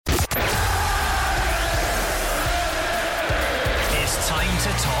time to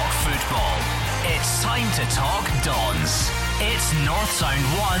talk football. It's time to talk Dons. It's North Sound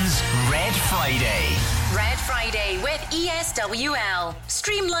 1's Red Friday. Red Friday with ESWL.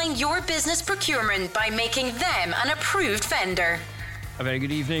 Streamline your business procurement by making them an approved vendor. A very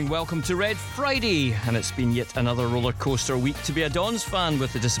good evening, welcome to Red Friday. And it's been yet another roller coaster week to be a Dons fan,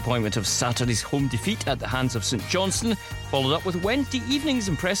 with the disappointment of Saturday's home defeat at the hands of St Johnstone, followed up with Wednesday evening's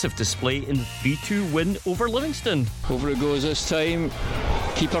impressive display in the 3-2 win over Livingston. Over it goes this time,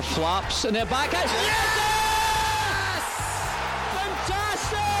 keeper flaps and they're back at yes!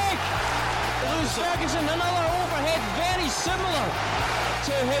 Fantastic! Lewis Ferguson, another overhead very similar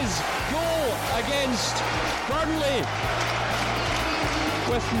to his goal against Burnley.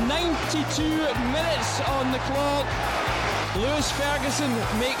 With 92 minutes on the clock, Lewis Ferguson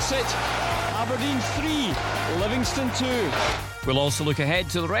makes it Aberdeen 3, Livingston 2. We'll also look ahead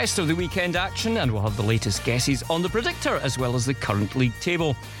to the rest of the weekend action, and we'll have the latest guesses on the predictor as well as the current league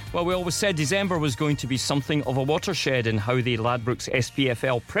table. Well, we always said December was going to be something of a watershed in how the Ladbrokes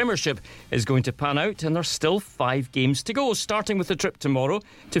SPFL Premiership is going to pan out, and there's still 5 games to go, starting with the trip tomorrow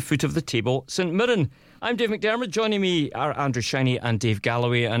to foot of the table St Mirren. I'm Dave McDermott. Joining me are Andrew Shiney and Dave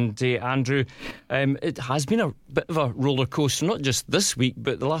Galloway. And Andrew, it has been a bit of a roller coaster, not just this week,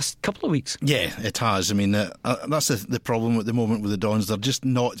 but the last couple of weeks. Yeah, it has. I mean, that's the problem at the moment with the Dons. They're just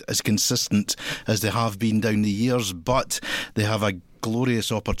not as consistent as they have been down the years, but they have a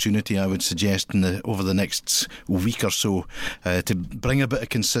glorious opportunity, I would suggest, over the next week or so to bring a bit of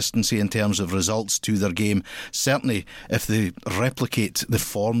consistency in terms of results to their game. Certainly if they replicate the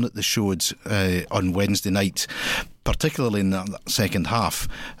form that they showed on Wednesday night, particularly in that second half,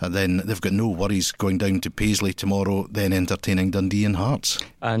 then they've got no worries going down to Paisley tomorrow, then entertaining Dundee and Hearts.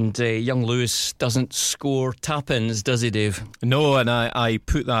 And young Lewis doesn't score tap-ins, does he, Dave? No, and I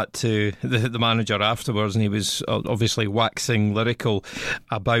put that to the manager afterwards, and he was obviously waxing lyrical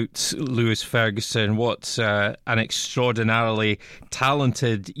about Lewis Ferguson. What an extraordinarily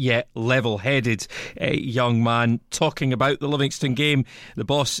talented yet level-headed young man, talking about the Livingston game. The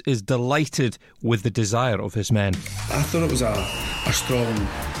boss is delighted with the desire of his men. I thought it was a strong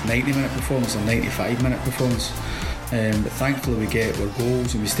 90-minute performance, a 95-minute performance, but thankfully we get our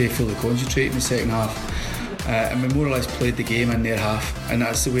goals and we stay fully concentrated in the second half, and we more or less played the game in their half, and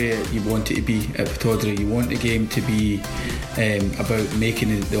that's the way you want it to be at Pittodrie. You want the game to be about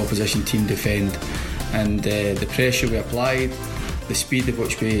making the opposition team defend, and the pressure we applied, the speed at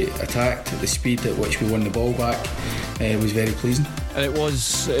which we attacked, the speed at which we won the ball back was very pleasing. And it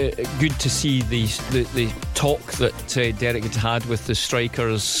was good to see the talk that Derek had with the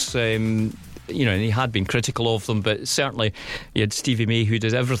strikers. And he had been critical of them, but certainly you had Stevie May, who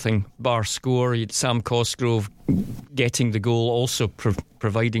did everything bar score. You had Sam Cosgrove getting the goal, also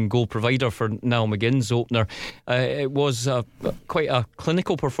providing goal provider for Niall McGinn's opener. It was quite a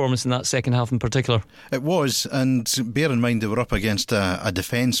clinical performance in that second half in particular. It was, and bear in mind they were up against a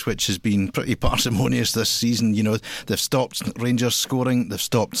defence which has been pretty parsimonious this season. They've stopped Rangers scoring, they've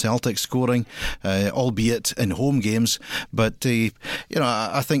stopped Celtic scoring, albeit in home games, but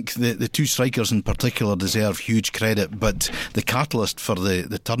I think the two strikers in particular deserve huge credit, but the catalyst for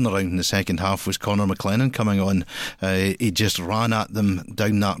the turnaround in the second half was Conor McLennan coming on. He just ran at them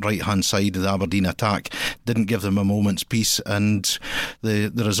down that right hand side of the Aberdeen attack, didn't give them a moment's peace, and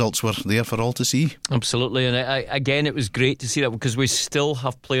the results were there for all to see. Absolutely. And again, it was great to see that, because we still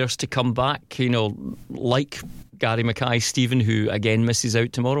have players to come back, like Gary Mackay-Steven, who again misses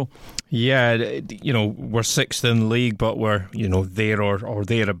out tomorrow. Yeah, we're sixth in the league, but we're there or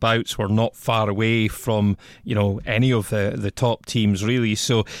thereabouts. We're not far away from any of the top teams, really.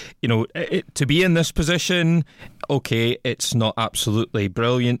 So to be in this position, okay, it's not absolutely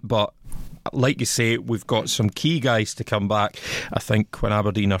brilliant, but like you say, we've got some key guys to come back. I think when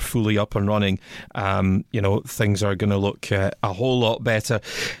Aberdeen are fully up and running, things are going to look a whole lot better.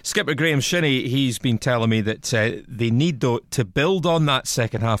 Skipper Graham Shinnie, he's been telling me that they need, though, to build on that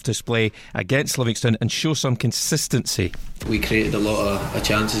second half display against Livingston and show some consistency. We created a lot of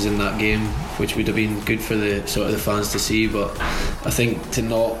chances in that game, which would have been good for the fans to see, but I think to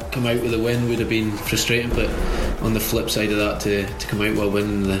not come out with a win would have been frustrating. But on the flip side of that, to come out with a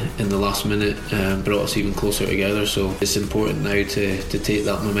win in the last minute brought us even closer together. So it's important now to take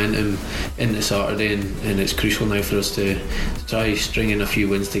that momentum into Saturday, and it's crucial now for us to try stringing a few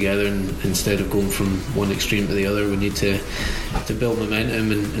wins together, and instead of going from one extreme to the other, we need to build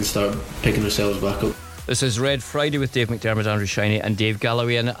momentum and start picking ourselves back up. This is Red Friday with Dave McDermott, Andrew Shiney and Dave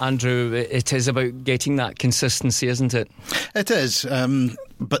Galloway. And Andrew, it is about getting that consistency, isn't it? It is.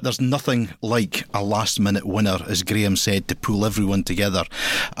 but there's nothing like a last-minute winner, as Graham said, to pull everyone together.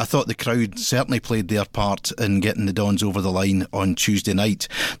 I thought the crowd certainly played their part in getting the Dons over the line on Tuesday night.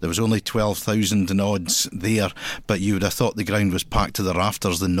 There was only 12,000 and odds there, but you would have thought the ground was packed to the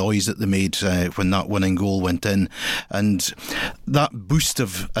rafters, the noise that they made when that winning goal went in. And that boost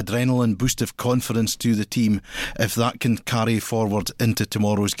of adrenaline, boost of confidence to the team, if that can carry forward into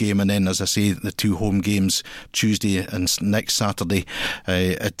tomorrow's game, and then, as I say, the two home games Tuesday and next Saturday,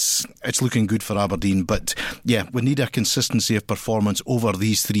 it's looking good for Aberdeen. But yeah, we need a consistency of performance over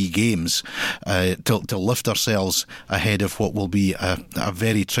these three games to lift ourselves ahead of what will be a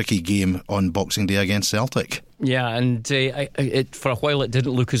very tricky game on Boxing Day against Celtic. Yeah, and for a while it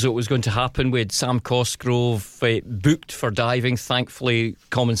didn't look as though it was going to happen. We had Sam Cosgrove booked for diving. Thankfully,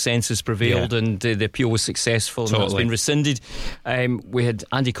 common sense has prevailed, and the appeal was successful. Totally. And that's been rescinded. We had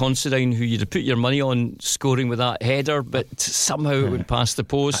Andy Considine, who you'd have put your money on scoring with that header, but somehow it went past the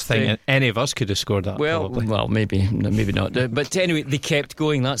post. I think any of us could have scored that. Well, maybe not. But anyway, they kept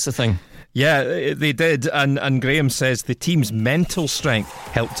going. That's the thing. Yeah, they did, and Graham says the team's mental strength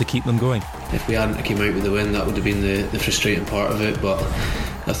helped to keep them going. If we hadn't come out with the win, that would have been the frustrating part of it, but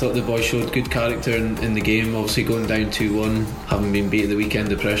I thought the boys showed good character in the game. Obviously going down 2-1, having been beat at the weekend,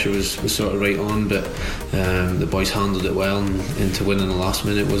 the pressure was sort of right on, but the boys handled it well, and to win in the last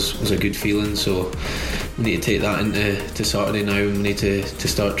minute was a good feeling. So we need to take that into Saturday now, and we need to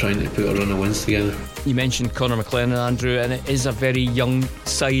start trying to put a run of wins together. You mentioned Conor McLennan, Andrew, and it is a very young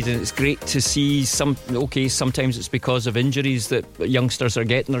side, and it's great to see sometimes it's because of injuries that youngsters are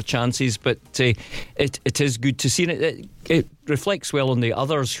getting their chances, but it is good to see, and it reflects well on the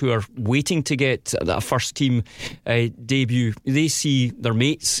others who are waiting to get that first team debut. They see their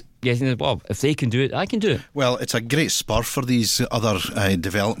mates getting it. Well, if they can do it, I can do it. Well, it's a great spur for these other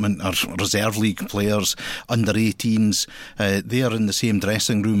development or reserve league players, under 18s. They are in the same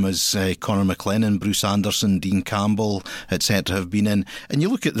dressing room as Conor McLennan, Bruce Anderson, Dean Campbell, etc. have been in. And you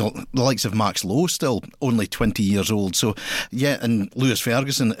look at the likes of Max Lowe, still only 20 years old. So yeah, and Lewis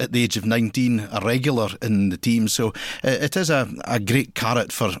Ferguson at the age of 19, a regular in the team. So it is a great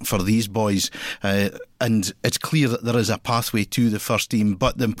carrot for these boys. And it's clear that there is a pathway to the first team,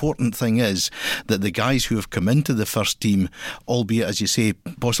 but the important thing is that the guys who have come into the first team, albeit, as you say,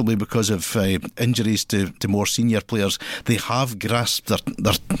 possibly because of injuries to more senior players, they have grasped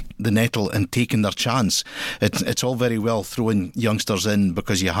the nettle and taken their chance. It's all very well throwing youngsters in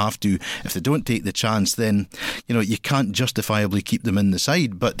because you have to. If they don't take the chance, then you can't justifiably keep them in the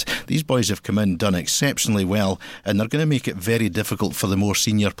side. But these boys have come in, done exceptionally well, and they're going to make it very difficult for the more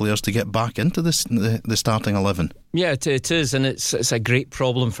senior players to get back into the starting 11. Yeah, it is, and it's a great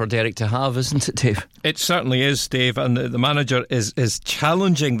problem for Derek to have, isn't it, Dave? It certainly is, Dave, and the manager is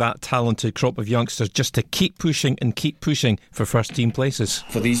challenging that talented crop of youngsters just to keep pushing for first team places.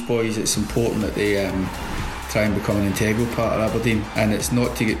 For these boys, it's important that they try and become an integral part of Aberdeen, and it's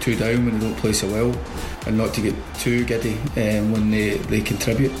not to get too down when they don't play so well, and not to get too giddy when they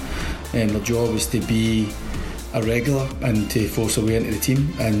contribute. Their job is to be a regular and to force their way into the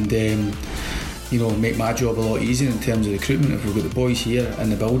team, and make my job a lot easier in terms of recruitment. If we've got the boys here in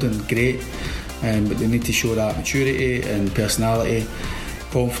the building, great, but they need to show that maturity and personality,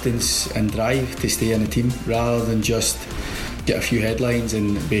 confidence and drive to stay in the team, rather than just get a few headlines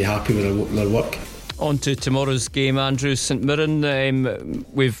and be happy with their work. On to tomorrow's game, Andrew. St Mirren,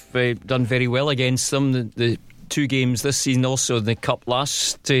 we've done very well against them. The two games this season, also in the Cup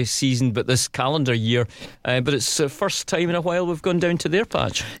last season, but this calendar year. But it's the first time in a while we've gone down to their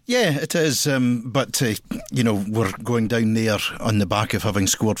patch. Yeah, it is. But we're going down there on the back of having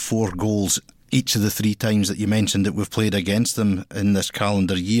scored 4 goals each of the 3 times that you mentioned that we've played against them in this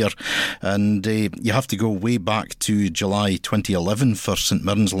calendar year. And you have to go way back to July 2011 for St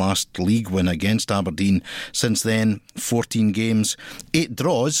Mirren's last league win against Aberdeen. Since then, 14 games, 8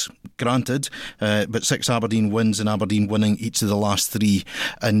 draws, granted, but 6 Aberdeen wins, and Aberdeen winning each of the last 3.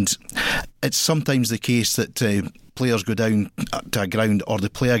 And it's sometimes the case that players go down to a ground or they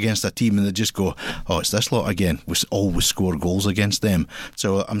play against a team and they just go, oh, it's this lot again. We always score goals against them.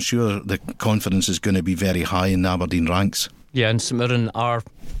 So I'm sure the confidence is going to be very high in the Aberdeen ranks. Yeah, and St Mirren are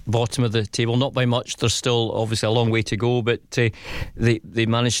bottom of the table, not by much. There's still obviously a long way to go, but they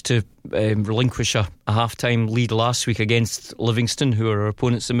managed to relinquish a half-time lead last week against Livingston, who are our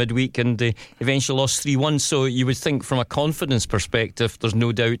opponents in midweek, and they eventually lost 3-1. So you would think from a confidence perspective, there's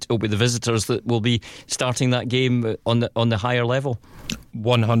no doubt it'll be the visitors that will be starting that game on the higher level.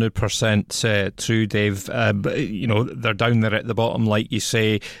 100% true, Dave. But, they're down there at the bottom, like you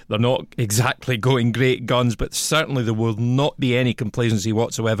say. They're not exactly going great guns, but certainly there will not be any complacency whatsoever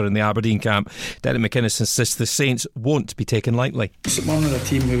whatsoever in the Aberdeen camp. Derek McInnes insists the Saints won't be taken lightly. St Mirren are a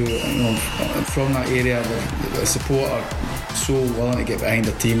team who, from that area, the support are so willing to get behind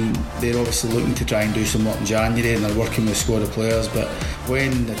their team. They're obviously looking to try and do some work in January, and they're working with a squad of players, but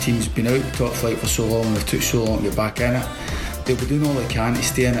when the team's been out the top flight for so long and they've took so long to get back in it, they'll be doing all they can to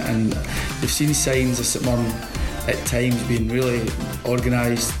stay in it. And they've seen signs of St Mirren at times being really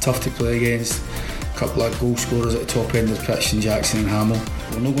organised, tough to play against. A couple of goal scorers at the top end of the pitch in Jackson and Hamill.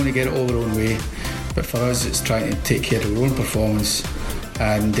 We're not going to get it all our own way, but for us it's trying to take care of our own performance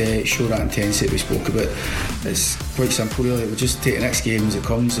and show that intensity we spoke about. It's quite simple really. We'll just take the next game as it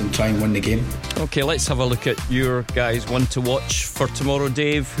comes and try and win the game. OK, let's have a look at your guys' one to watch for tomorrow.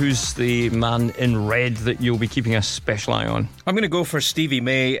 Dave, who's the man in red that you'll be keeping a special eye on? I'm going to go for Stevie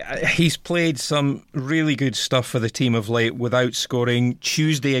May. He's played some really good stuff for the team of late without scoring.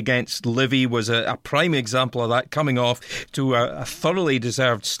 Tuesday against Livy was a prime example of that, coming off to a thoroughly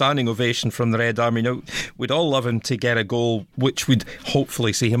deserved standing ovation from the Red Army. Now, we'd all love him to get a goal, which would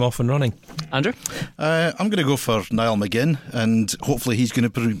hopefully see him off and running. Andrew? I'm going to go for Niall McGinn, and hopefully he's going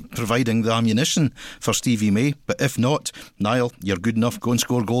to be providing the ammunition for Stevie May. But if not, Niall, you're good enough. Go and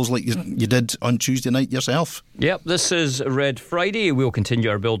score goals like you did on Tuesday night yourself. Yep, this is Red Friday. We'll continue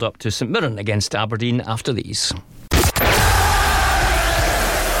our build up to St Mirren against Aberdeen after these. It's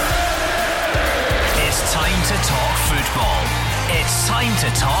time to talk football. It's time to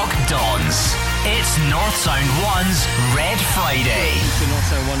talk Dons. It's North Sound 1's Red Friday. It's North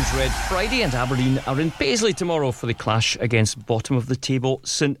Sound 1's Red Friday, and Aberdeen are in Paisley tomorrow for the clash against bottom of the table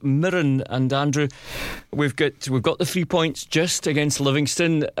St Mirren. And Andrew, we've got the 3 points just against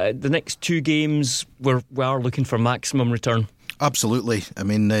Livingston. The next two games we are looking for maximum return. Absolutely. I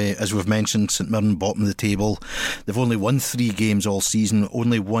mean, as we've mentioned, St Mirren bottom of the table. They've only won 3 games all season,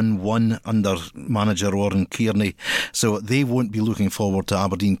 only won 1 under manager Oran Kearney, so they won't be looking forward to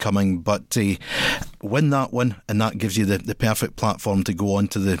Aberdeen coming, but win that one and that gives you the perfect platform to go on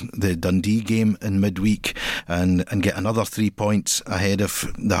to the Dundee game in midweek and get another 3 points ahead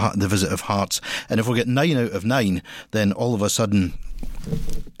of the visit of Hearts. And if we get 9 out of 9, then all of a sudden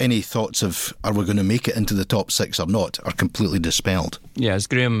any thoughts of are we going to make it into the top 6 or not are completely dispelled. Yeah, as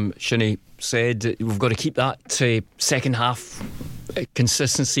Graham Shinney said, we've got to keep that second half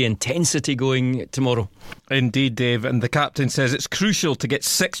consistency, intensity going tomorrow. Indeed, Dave, and the captain says it's crucial to get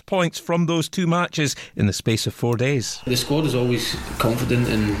 6 points from those 2 matches in the space of 4 days. The squad is always confident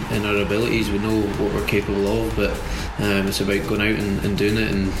in our abilities. We know what we're capable of, but it's about going out and doing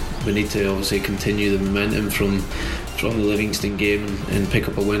it, and we need to obviously continue the momentum from the Livingston game and pick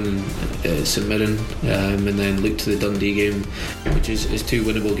up a win in St Mirren, and then look to the Dundee game, which is 2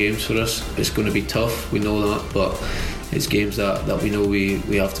 winnable games for us. It's going to be tough, we know that, but it's games that we know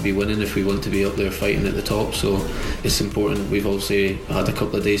we have to be winning if we want to be up there fighting at the top. So it's important. We've obviously had a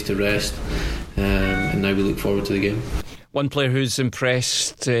couple of days to rest, and now we look forward to the game. One player who's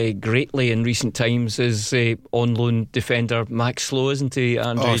impressed greatly in recent times is on loan defender Max Slow, isn't he,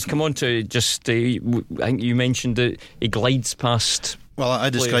 Andrew? He's come on to just I think you mentioned that he glides past. Well, I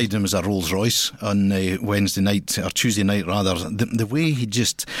described him as a Rolls Royce on Wednesday night, or Tuesday night rather. The way he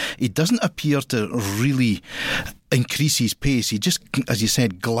doesn't appear to really increase his pace. He just, as you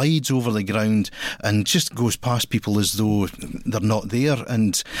said, glides over the ground and just goes past people as though they're not there,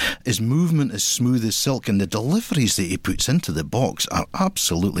 and his movement is smooth as silk, and the deliveries that he puts into the box are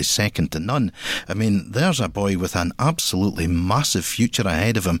absolutely second to none. I mean, there's a boy with an absolutely massive future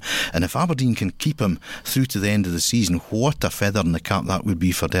ahead of him, and if Aberdeen can keep him through to the end of the season, what a feather in the cap that would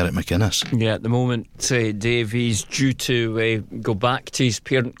be for Derek McInnes. Yeah, at the moment, Dave, he's due to go back to his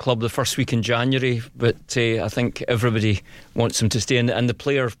parent club the first week in January, but I think everybody wants him to stay, and the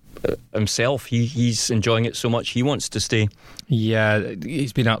player himself, he's enjoying it so much he wants to stay. Yeah,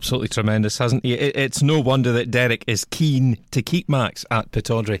 he's been absolutely tremendous, hasn't he? It's no wonder that Derek is keen to keep Max at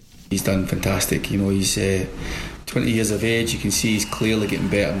Pittodrie. He's done fantastic. You know, he's 20 years of age. You can see he's clearly getting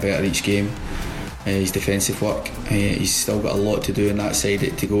better and better each game. His defensive work, he's still got a lot to do on that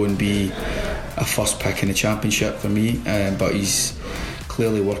side to go and be a first pick in the championship for me, but he's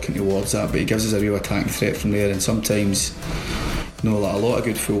clearly working towards that. But he gives us a real attacking threat from there, and sometimes, you know, like a lot of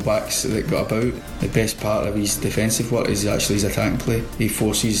good full-backs that got about, the best part of his defensive work is actually his attacking play. He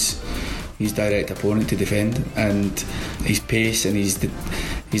forces his direct opponent to defend, and his pace and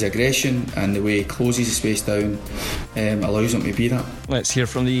his aggression and the way he closes the space down allows him to be that. Let's hear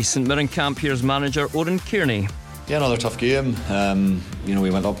from the St Mirren camp. Here's manager Oran Kearney. Yeah, another tough game. You know,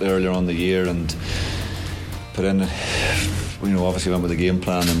 we went up there earlier on the year and put in obviously went with the game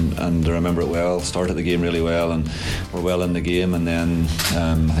plan, and I remember it well. Started the game really well, and we're well in the game, and then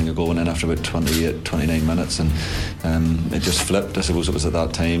I think a goal went in after about 29 minutes, and it just flipped. I suppose it was at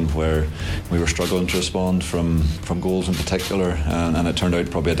that time where we were struggling to respond from goals in particular, and it turned out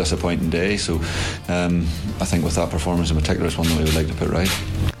probably a disappointing day. So I think with that performance in particular, it's one that we would like to put right.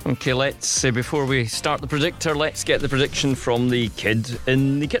 Okay, let's before we start the predictor, let's get the prediction from the kid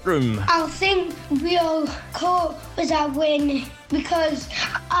in the kit room. I think we'll call was a win, because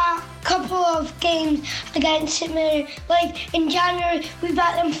a couple of games against St Mirren, like in January we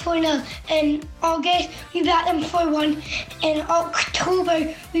bat them 4-0, in August we bat them 4-1, in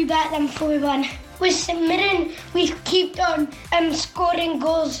October we bat them 4-1. With St Mirren, we keep on scoring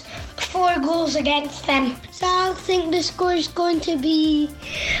goals, 4 goals against them. So I think the score is going to be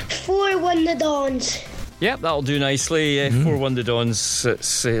 4-1 the Dons. Yep, that'll do nicely. 4-1 the Dons.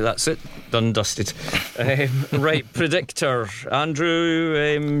 That's it. Done, dusted. Right, predictor.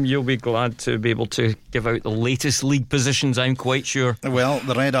 Andrew, you'll be glad to be able to give out the latest league positions, I'm quite sure. Well,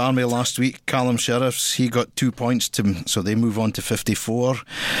 the Red Army last week, Callum Sheriffs, he got 2 points, so they move on to 54.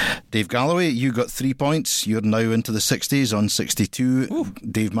 Dave Galloway, you got 3 points. You're now into the 60s on 62. Ooh.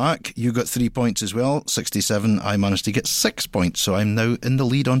 Dave Mack, you got 3 points as well, 67. I managed to get 6 points, so I'm now in the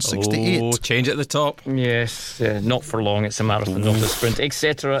lead on 68. Oh, change at the top. Yes, not for long. It's a marathon, not a sprint,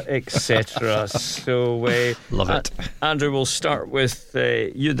 etc., etc. So, love it. Andrew, we'll start with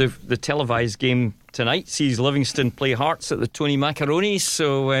you. The televised game tonight sees Livingston play Hearts at the Tony Macaroni.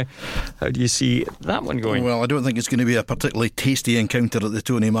 So how do you see that one going? Well, I don't think it's going to be a particularly tasty encounter at the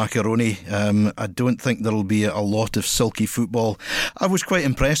Tony Macaroni. I don't think there'll be a lot of silky football. I was quite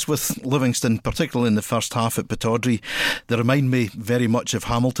impressed with Livingston, particularly in the first half at Pittodrie. They remind me very much of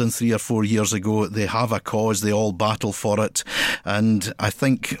Hamilton 3 or 4 years ago. They have a cause, they all battle for it, and I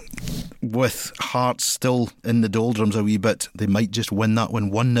think with Hearts still in the doldrums a wee bit, they might just win that one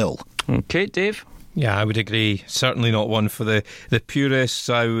 1-0. Okay, Dave? Yeah, I would agree. Certainly not one for the purists.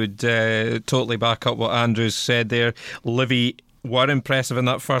 I would totally back up what Andrews said there. Livy were impressive in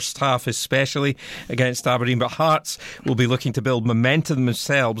that first half, especially against Aberdeen, but Hearts will be looking to build momentum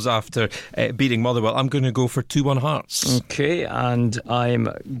themselves after beating Motherwell. I'm going to go for 2-1 Hearts. Okay, and I'm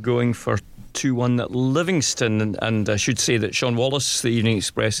going for 2-1 at Livingston, and I should say that Sean Wallace, the Evening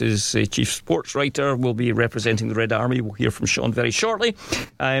Express's chief sports writer, will be representing the Red Army. We'll hear from Sean very shortly.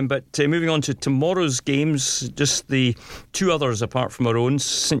 But moving on to tomorrow's games, just the 2 others apart from our own.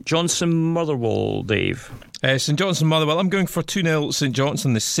 St Johnstone, Motherwell, Dave. St Johnstone, Motherwell. I'm going for 2-0 St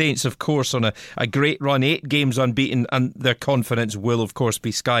Johnstone. The Saints, of course, on a great run, 8 games unbeaten, and their confidence will, of course,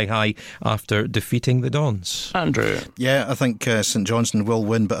 be sky high after defeating the Dons. Andrew? Yeah, I think St Johnstone will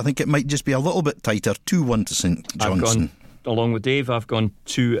win, but I think it might just be a little bit tighter. 2-1 to St Johnstone. Along with Dave, I've gone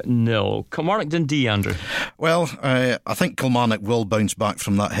 2-0. Kilmarnock Dundee, Andrew. Well, I think Kilmarnock will bounce back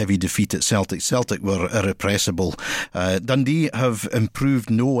from that heavy defeat at Celtic. Celtic were irrepressible. Dundee have improved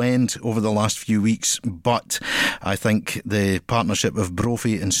no end over the last few weeks, but I think the partnership of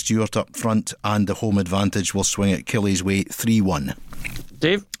Brophy and Stewart up front and the home advantage will swing it Killy's way 3-1.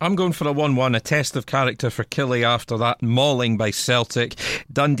 Dave? I'm going for a 1-1, a test of character for Killie after that mauling by Celtic.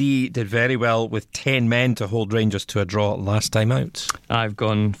 Dundee did very well with 10 men to hold Rangers to a draw last time out. I've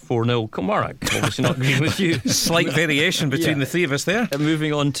gone 4-0 Kilmarnock. Obviously not agreeing with you. Slight variation between the three of us there.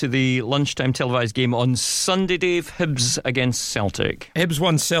 Moving on to the lunchtime televised game on Sunday, Dave. Hibs against Celtic. Hibs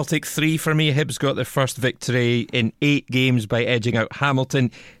won, Celtic 3 for me. Hibs got their first victory in 8 games by edging out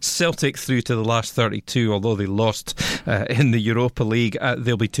Hamilton. Celtic through to the last 32, although they lost in the Europa League.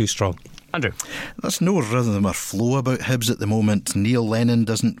 They'll be too strong. Andrew? There's no rhythm or flow about Hibs at the moment. Neil Lennon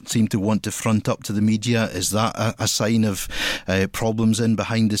doesn't seem to want to front up to the media. Is that a sign of problems in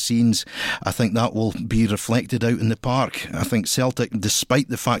behind the scenes? I think that will be reflected out in the park. I think Celtic, despite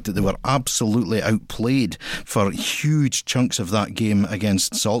the fact that they were absolutely outplayed for huge chunks of that game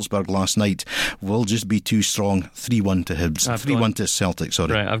against Salzburg last night, will just be too strong. 3-1 to Hibs. 3-1 to Celtic,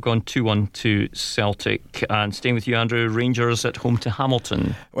 sorry. Right, I've gone 2-1 to Celtic. And staying with you, Andrew, Rangers at home to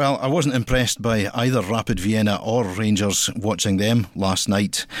Hamilton. Well, I wasn't impressed by either Rapid Vienna or Rangers watching them last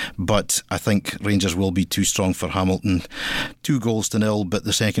night, but I think Rangers will be too strong for Hamilton. 2-0, but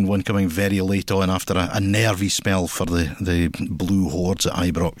the second one coming very late on after a nervy spell for the Blue Hordes at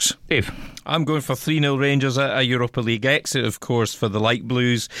Ibrox. Dave? I'm going for 3-0 Rangers, a Europa League exit, of course, for the Light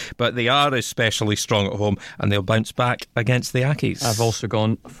Blues, but they are especially strong at home and they'll bounce back against the Accies. I've also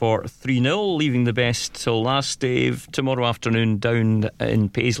gone for 3-0, leaving the best till last, Dave. Tomorrow afternoon down in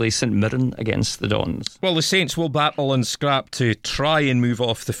Paisley, St Mirren against the Dons. Well, the Saints will battle and scrap to try and move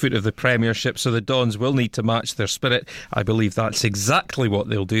off the foot of the Premiership, so the Dons will need to match their spirit. I believe that's exactly what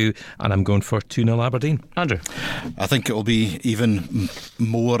they'll do, and I'm going for 2-0 Aberdeen. Andrew? I think it'll be even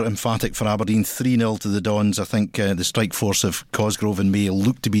more emphatic for Aberdeen. 3-0 to the Dons. I think the strike force of Cosgrove and May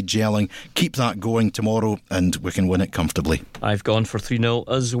look to be gelling. Keep that going tomorrow and we can win it comfortably. I've gone for 3-0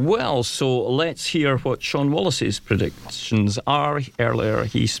 as well. So let's hear what Sean Wallace's predictions are. Earlier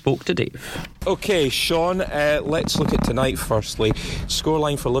he spoke to Dave. OK, Sean, let's look at tonight firstly.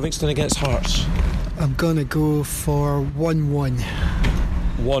 Scoreline for Livingston against Hearts. I'm going to go for 1-1.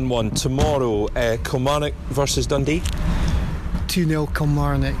 1-1. Tomorrow, Kilmarnock versus Dundee. 2-0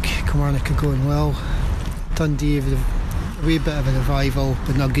 Kilmarnock. Kilmarnock are going well. Dundee have a wee bit of a revival,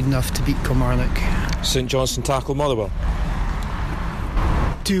 but not good enough to beat Kilmarnock. St Johnstone tackle Motherwell.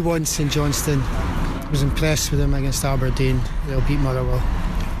 2-1 St Johnstone. I was impressed with them against Aberdeen. They'll beat Motherwell.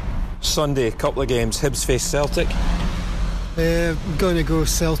 Sunday, a couple of games. Hibs face Celtic. I'm going to go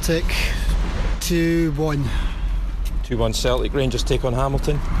Celtic. 2-1. 2-1 Celtic. Rangers take on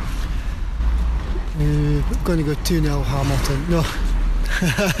Hamilton. I'm going to go 2-0 Hamilton. No,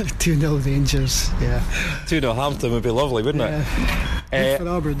 2-0 Rangers. Yeah. 2-0 Hamilton would be lovely, wouldn't it? Good for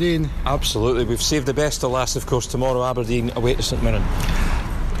Aberdeen. Absolutely. We've saved the best to last, of course. Tomorrow, Aberdeen away to St Mirren.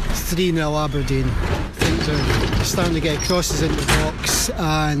 3-0 Aberdeen. Things are starting to get crosses in the box,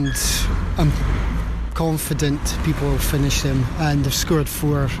 and I'm confident people will finish them. And they've scored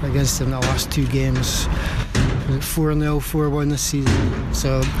 4 against them in the last 2 games. 4-0, 4-1 this season.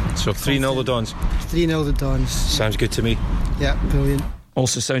 So 3-0 the Dons. 3-0 the Dons. Sounds good to me. Yeah, brilliant.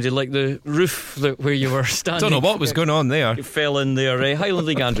 Also sounded like the roof where you were standing. Don't know what was going on there. You fell in there. Highland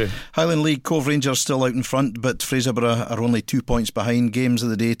League, Andrew. Highland League, Cove Rangers still out in front, but Fraserburgh are only 2 points behind. Games of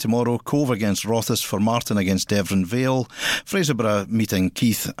the day tomorrow: Cove against Rothes, Formartine against Devon Vale, Fraserburgh meeting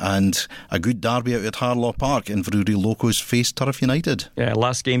Keith, and a good derby out at Harlaw Park. Inverurie Locos face Turf United. Yeah,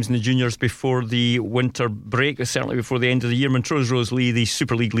 last games in the juniors before the winter break, certainly before the end of the year. Montrose Rosalie, the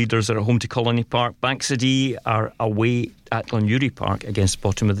Super League leaders, are at home to Colony Park. Bankside are away at Glenurry Park against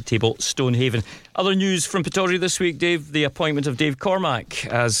bottom of the table Stonehaven. Other news from Pittodrie this week, Dave: the appointment of Dave Cormack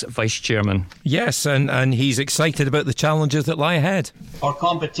as vice chairman. Yes, and he's excited about the challenges that lie ahead. Our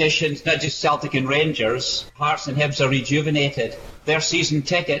competition's not just Celtic and Rangers. Hearts and Hibs are rejuvenated. Their season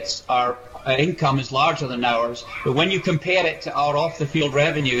tickets are income is larger than ours, but when you compare it to our off the field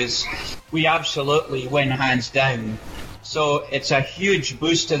revenues, we absolutely win hands down. So it's a huge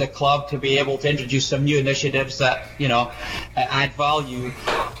boost to the club to be able to introduce some new initiatives that, add value.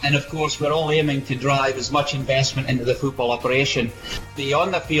 And of course, we're all aiming to drive as much investment into the football operation. The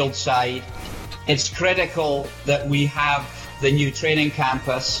on the field side, it's critical that we have the new training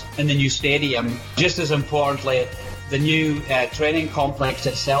campus and the new stadium. Just as importantly, the new training complex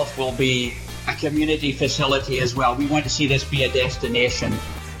itself will be a community facility as well. We want to see this be a destination.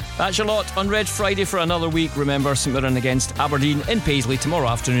 That's your lot on Red Friday for another week. Remember, St Mirren against Aberdeen in Paisley tomorrow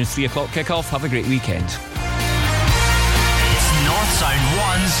afternoon, 3 o'clock kick-off. Have a great weekend. It's North Sound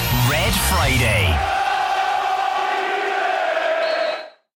 1's Red Friday.